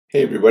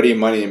Hey everybody,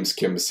 my name is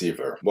Kim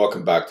Seaver.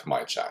 Welcome back to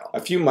my channel.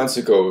 A few months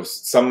ago,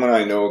 someone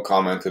I know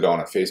commented on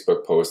a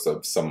Facebook post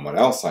of someone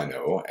else I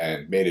know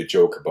and made a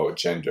joke about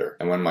gender.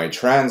 And when my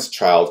trans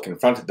child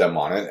confronted them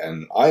on it,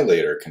 and I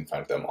later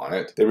confronted them on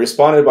it, they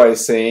responded by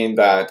saying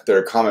that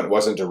their comment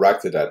wasn't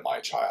directed at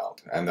my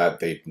child and that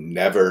they'd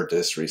never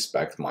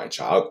disrespect my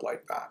child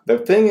like that. The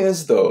thing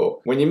is though,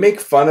 when you make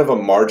fun of a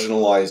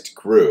marginalized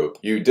group,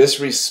 you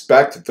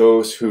disrespect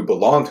those who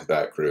belong to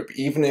that group,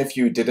 even if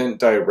you didn't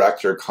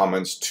direct your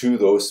comments to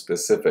those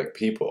specific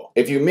people.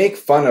 If you make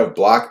fun of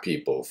black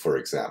people, for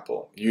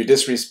example, you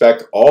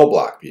disrespect all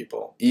black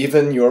people,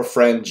 even your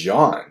friend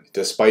John,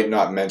 despite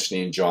not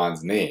mentioning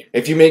John's name.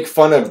 If you make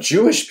fun of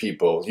Jewish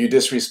people, you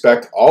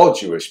disrespect all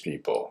Jewish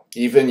people,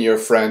 even your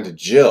friend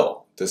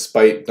Jill,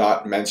 despite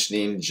not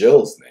mentioning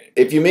Jill's name.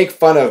 If you make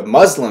fun of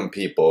Muslim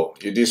people,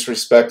 you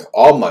disrespect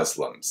all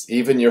Muslims,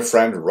 even your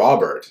friend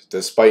Robert,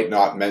 despite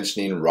not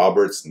mentioning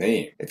Robert's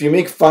name. If you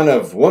make fun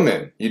of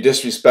women, you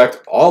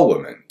disrespect all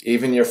women,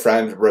 even your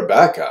friend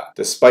Rebecca,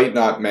 despite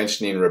not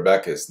mentioning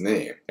Rebecca's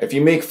name. If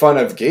you make fun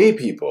of gay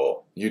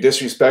people, you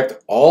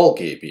disrespect all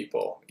gay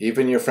people,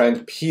 even your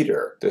friend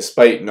Peter,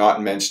 despite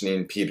not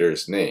mentioning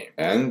Peter's name.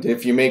 And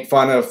if you make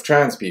fun of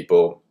trans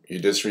people, you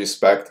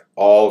disrespect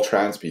all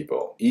trans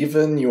people,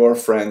 even your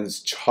friend's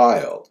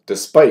child,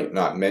 despite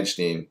not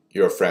mentioning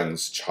your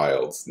friend's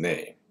child's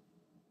name.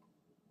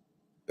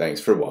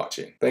 Thanks for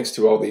watching. Thanks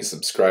to all these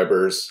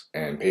subscribers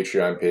and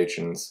Patreon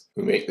patrons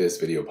who make this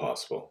video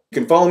possible. You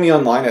can follow me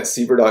online at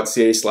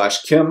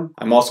seaver.ca/Kim.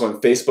 I'm also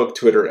on Facebook,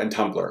 Twitter, and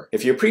Tumblr.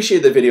 If you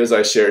appreciate the videos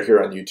I share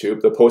here on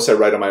YouTube, the posts I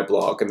write on my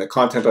blog, and the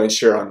content I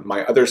share on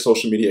my other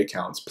social media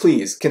accounts,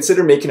 please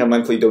consider making a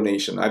monthly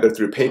donation either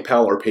through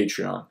PayPal or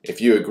Patreon. If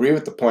you agree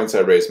with the points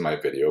I raised in my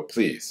video,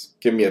 please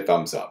give me a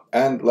thumbs up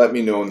and let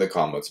me know in the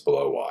comments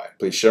below why.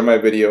 Please share my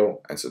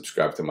video and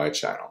subscribe to my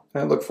channel.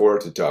 And I look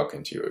forward to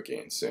talking to you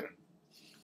again soon.